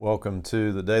Welcome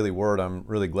to the Daily Word. I'm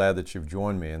really glad that you've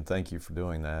joined me, and thank you for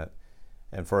doing that.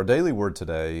 And for our Daily Word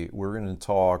today, we're going to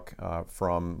talk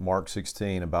from Mark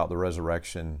 16 about the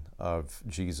resurrection of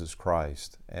Jesus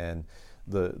Christ. And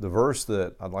the verse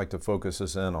that I'd like to focus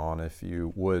us in on, if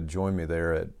you would join me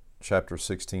there at chapter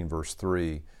 16, verse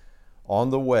 3. On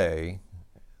the way,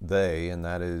 they, and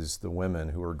that is the women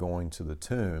who are going to the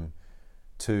tomb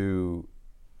to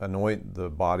anoint the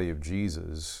body of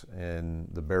Jesus in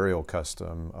the burial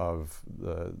custom of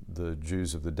the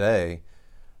Jews of the day,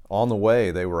 on the way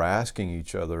they were asking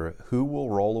each other, who will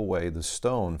roll away the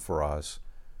stone for us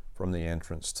from the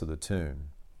entrance to the tomb?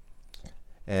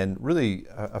 And really,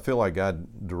 I feel like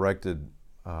God directed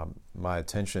my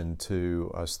attention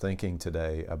to us thinking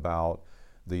today about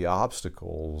the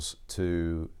obstacles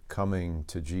to coming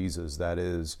to Jesus, that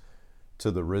is,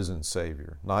 to the risen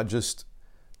Savior. Not just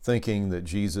thinking that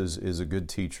Jesus is a good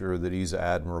teacher, that he's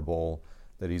admirable,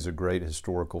 that he's a great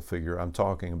historical figure. I'm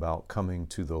talking about coming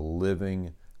to the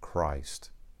living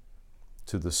Christ,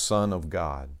 to the Son of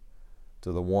God,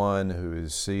 to the one who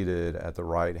is seated at the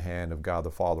right hand of God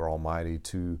the Father Almighty,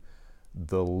 to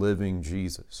the living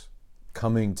Jesus,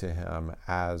 coming to him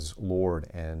as Lord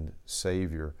and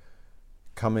Savior,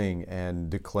 coming and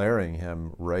declaring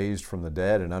him raised from the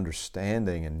dead and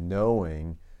understanding and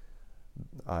knowing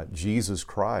Jesus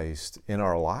Christ in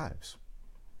our lives.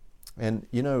 And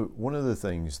you know, one of the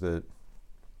things that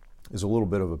is a little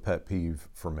bit of a pet peeve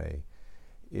for me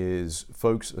is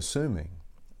folks assuming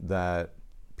that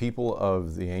people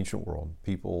of the ancient world,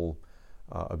 people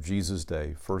of Jesus'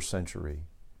 day, first century,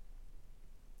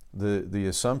 the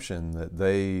assumption that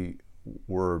they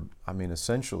were,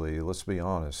 essentially, let's be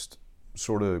honest,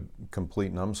 sort of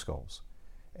complete numbskulls,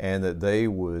 and that they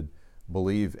would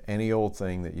believe any old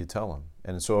thing that you tell them.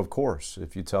 And so, of course,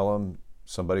 if you tell them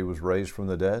somebody was raised from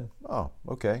the dead, oh,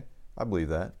 okay, I believe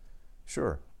that.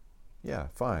 Sure. Yeah,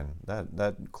 fine.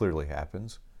 That clearly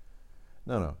happens.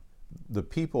 No. The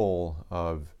people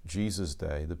of Jesus'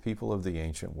 day, the people of the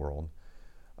ancient world,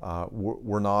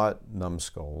 were not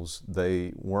numbskulls.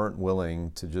 They weren't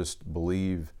willing to just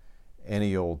believe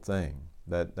any old thing.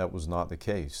 That was not the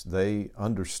case. They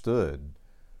understood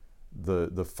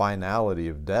the finality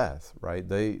of death, right?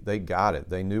 They got it.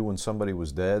 They knew when somebody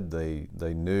was dead.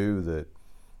 They knew that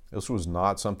this was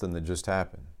not something that just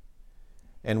happened.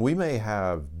 And we may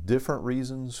have different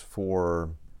reasons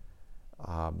for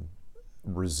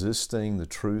resisting the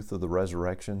truth of the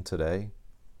resurrection today,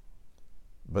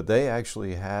 but they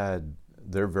actually had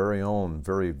their very own,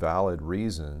 very valid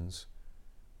reasons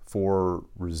for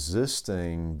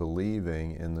resisting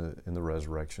believing in the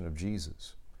resurrection of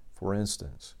Jesus. For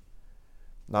instance,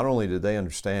 not only did they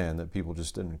understand that people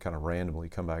just didn't kind of randomly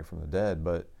come back from the dead,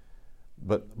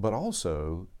 but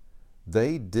also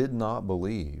they did not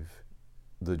believe,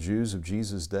 the Jews of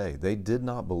Jesus' day, they did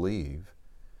not believe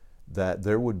that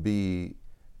there would be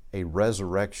a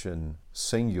resurrection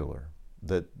singular,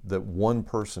 that one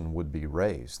person would be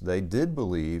raised. They did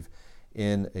believe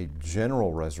in a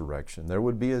general resurrection. There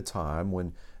would be a time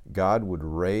when God would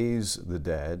raise the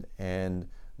dead, and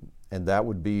that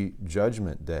would be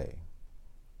Judgment Day.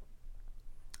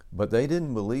 But they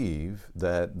didn't believe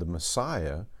that the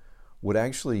Messiah would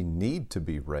actually need to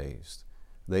be raised.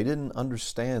 They didn't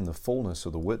understand the fullness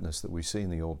of the witness that we see in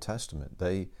the Old Testament.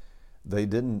 They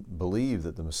didn't believe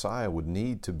that the Messiah would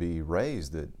need to be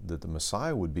raised, that the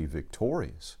Messiah would be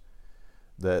victorious,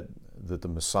 that the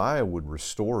Messiah would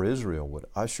restore Israel, would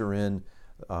usher in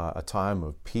a time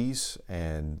of peace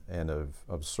and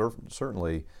of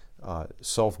certainly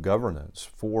self-governance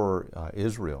for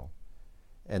Israel.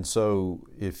 And so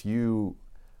if you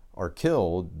are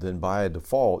killed, then by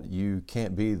default you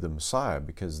can't be the Messiah,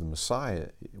 because the Messiah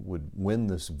would win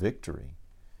this victory.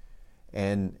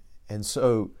 And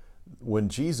so when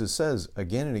Jesus says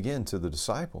again and again to the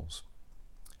disciples,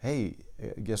 hey,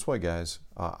 guess what, guys?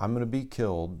 I'm going to be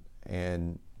killed,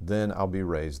 and then I'll be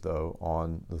raised, though,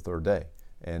 on the third day.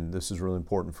 And this is really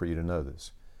important for you to know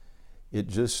this. It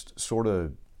just sort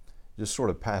of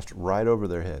passed right over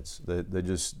their heads. They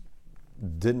just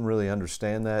didn't really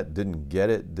understand that, didn't get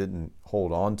it, didn't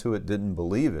hold on to it, didn't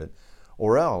believe it,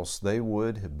 or else they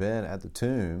would have been at the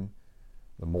tomb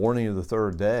the morning of the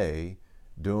third day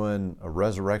doing a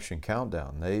resurrection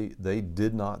countdown. They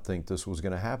did not think this was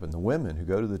going to happen. The women who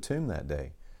go to the tomb that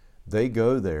day, they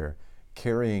go there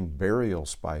carrying burial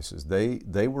spices.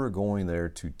 They were going there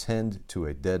to tend to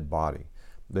a dead body.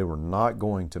 They were not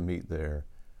going to meet there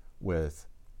with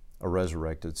a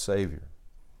resurrected Savior.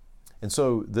 And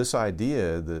so this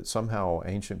idea that somehow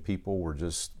ancient people were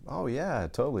just, oh yeah,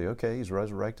 totally, okay, he's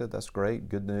resurrected, that's great,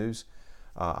 good news.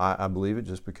 I believe it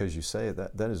just because you say it.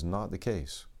 That is not the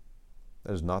case.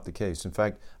 That is not the case. In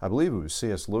fact, I believe it was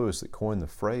C.S. Lewis that coined the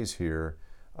phrase here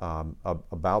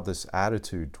about this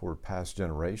attitude toward past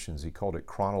generations. He called it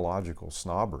chronological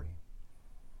snobbery.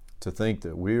 To think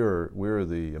that we're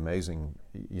the amazing,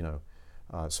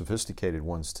 sophisticated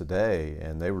ones today,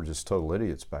 and they were just total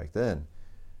idiots back then.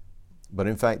 But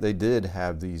in fact, they did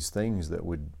have these things that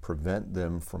would prevent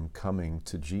them from coming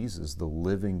to Jesus, the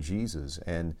living Jesus.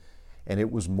 And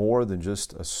it was more than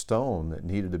just a stone that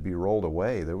needed to be rolled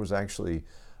away. There was actually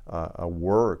a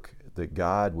work that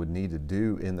God would need to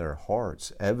do in their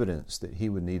hearts, evidence that He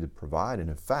would need to provide. And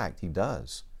in fact, He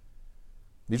does.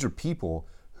 These are people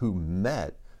who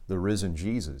met the risen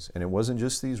Jesus. And it wasn't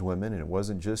just these women, and it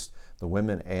wasn't just the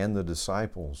women and the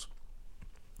disciples.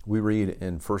 We read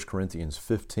in 1 Corinthians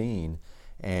 15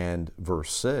 and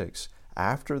verse 6,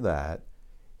 after that,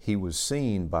 He was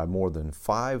seen by more than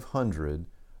 500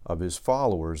 of His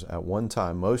followers at one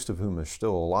time, most of whom are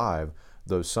still alive,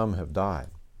 though some have died.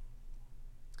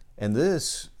 And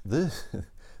this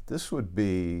would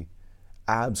be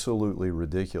absolutely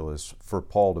ridiculous for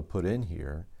Paul to put in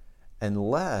here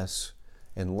unless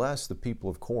the people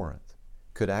of Corinth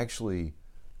could actually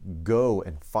go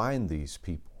and find these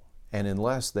people, and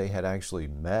unless they had actually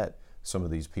met some of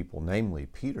these people, namely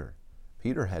Peter.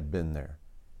 Peter had been there,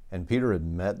 and Peter had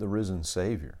met the risen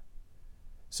Savior.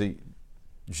 See,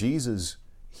 Jesus,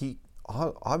 He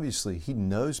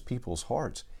knows people's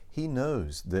hearts. He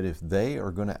knows that if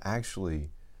they're going to actually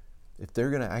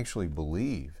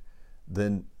believe,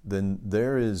 then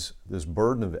there is this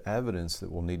burden of evidence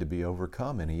that will need to be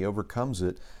overcome, and He overcomes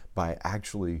it by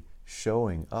actually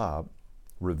showing up,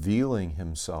 revealing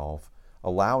Himself,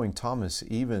 allowing Thomas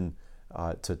even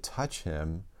to touch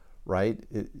Him, right?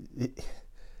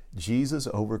 Jesus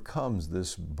overcomes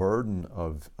this burden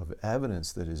of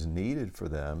evidence that is needed for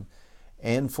them,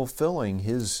 and fulfilling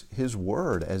His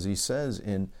word, as He says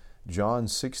in John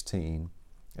 16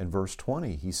 and verse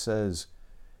 20. He says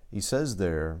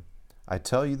there, I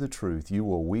tell you the truth, you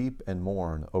will weep and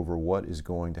mourn over what is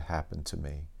going to happen to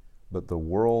me, but the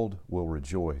world will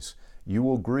rejoice. You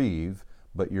will grieve,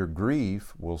 but your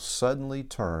grief will suddenly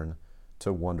turn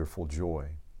to wonderful joy.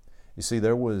 You see,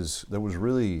 there was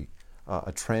really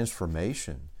a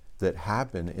transformation that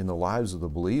happened in the lives of the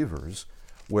believers,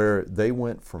 where they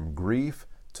went from grief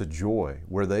to joy,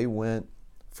 where they went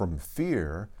from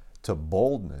fear to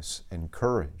boldness and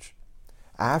courage.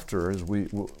 After, as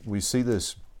we see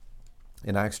this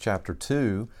in Acts chapter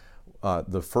 2,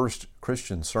 the first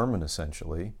Christian sermon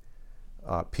essentially,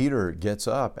 Peter gets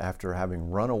up after having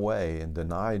run away and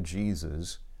denied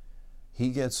Jesus. He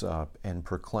gets up and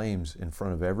proclaims in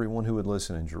front of everyone who would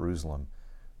listen in Jerusalem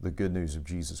the good news of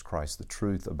Jesus Christ, the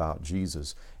truth about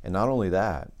Jesus. And not only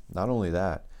that,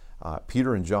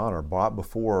 Peter and John are brought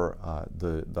before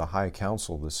the high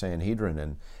council, the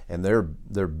Sanhedrin, and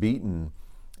they're beaten,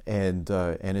 and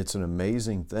it's an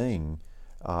amazing thing.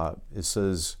 It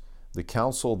says, the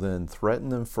council then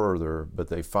threatened them further, but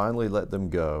they finally let them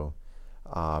go.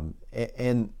 And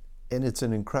it's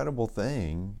an incredible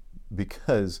thing,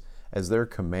 because as they're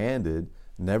commanded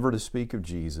never to speak of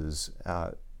Jesus,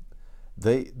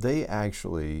 they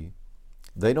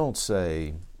don't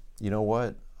say, you know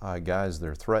what, guys,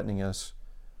 they're threatening us,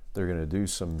 they're going to do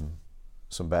some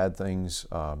bad things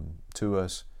to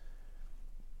us.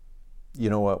 You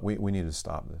know what, we need to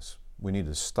stop this. We need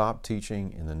to stop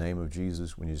teaching in the name of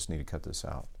Jesus. We just need to cut this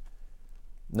out.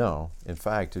 No, in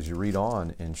fact, as you read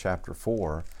on in chapter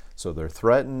 4, so they're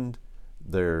threatened,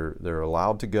 they're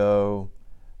allowed to go,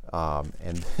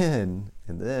 and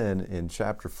then in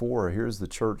chapter 4, here's the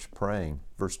church praying,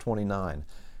 verse 29,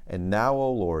 and now,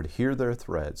 O Lord, hear their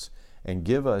threats, and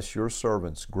give us, your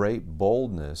servants, great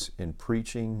boldness in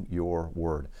preaching your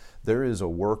word. There is a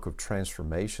work of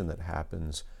transformation that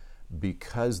happens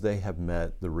because they have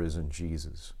met the risen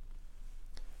Jesus.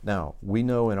 Now, we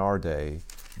know in our day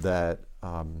that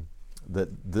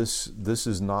this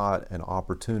is not an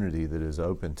opportunity that is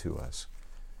open to us.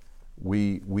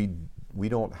 We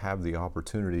don't have the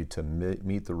opportunity to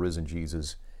meet the risen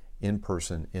Jesus in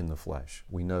person, in the flesh.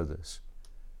 We know this.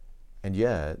 And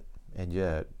yet,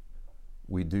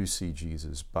 we do see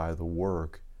Jesus by the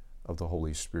work of the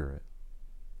Holy Spirit.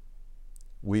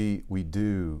 We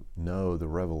do know the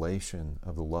revelation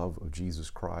of the love of Jesus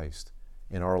Christ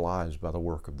in our lives by the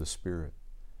work of the Spirit.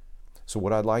 So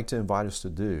what I'd like to invite us to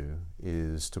do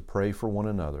is to pray for one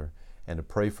another, and to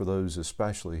pray for those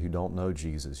especially who don't know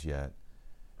Jesus yet,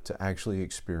 to actually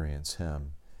experience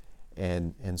Him.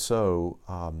 And so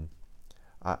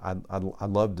I'd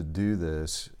love to do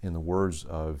this in the words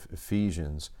of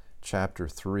Ephesians chapter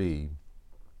 3.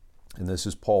 And this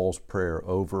is Paul's prayer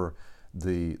over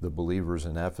the believers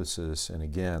in Ephesus. And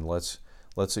again, let's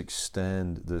Let's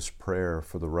extend this prayer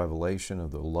for the revelation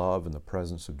of the love and the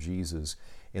presence of Jesus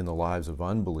in the lives of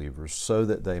unbelievers so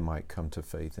that they might come to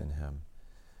faith in Him.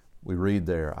 We read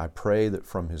there, I pray that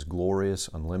from His glorious,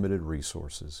 unlimited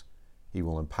resources, He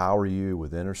will empower you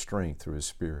with inner strength through His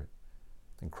Spirit.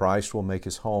 And Christ will make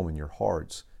His home in your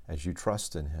hearts as you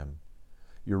trust in Him.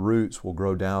 Your roots will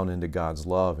grow down into God's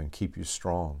love and keep you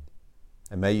strong.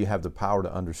 And may you have the power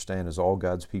to understand, as all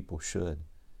God's people should,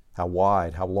 how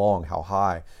wide, how long, how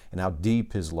high, and how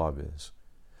deep His love is.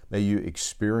 May you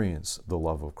experience the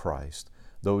love of Christ,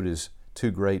 though it is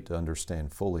too great to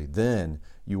understand fully. Then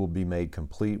you will be made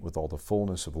complete with all the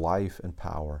fullness of life and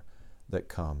power that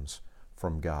comes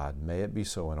from God. May it be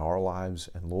so in our lives.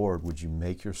 And Lord, would you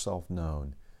make yourself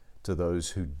known to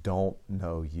those who don't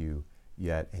know you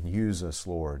yet, and use us,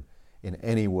 Lord, in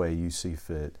any way you see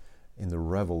fit in the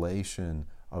revelation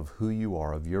of who you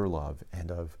are, of your love,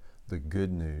 and of the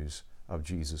good news of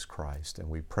Jesus Christ. And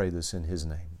we pray this in His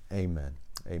name. Amen.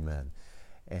 Amen.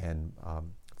 And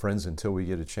friends, until we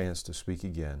get a chance to speak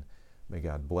again, may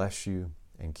God bless you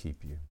and keep you.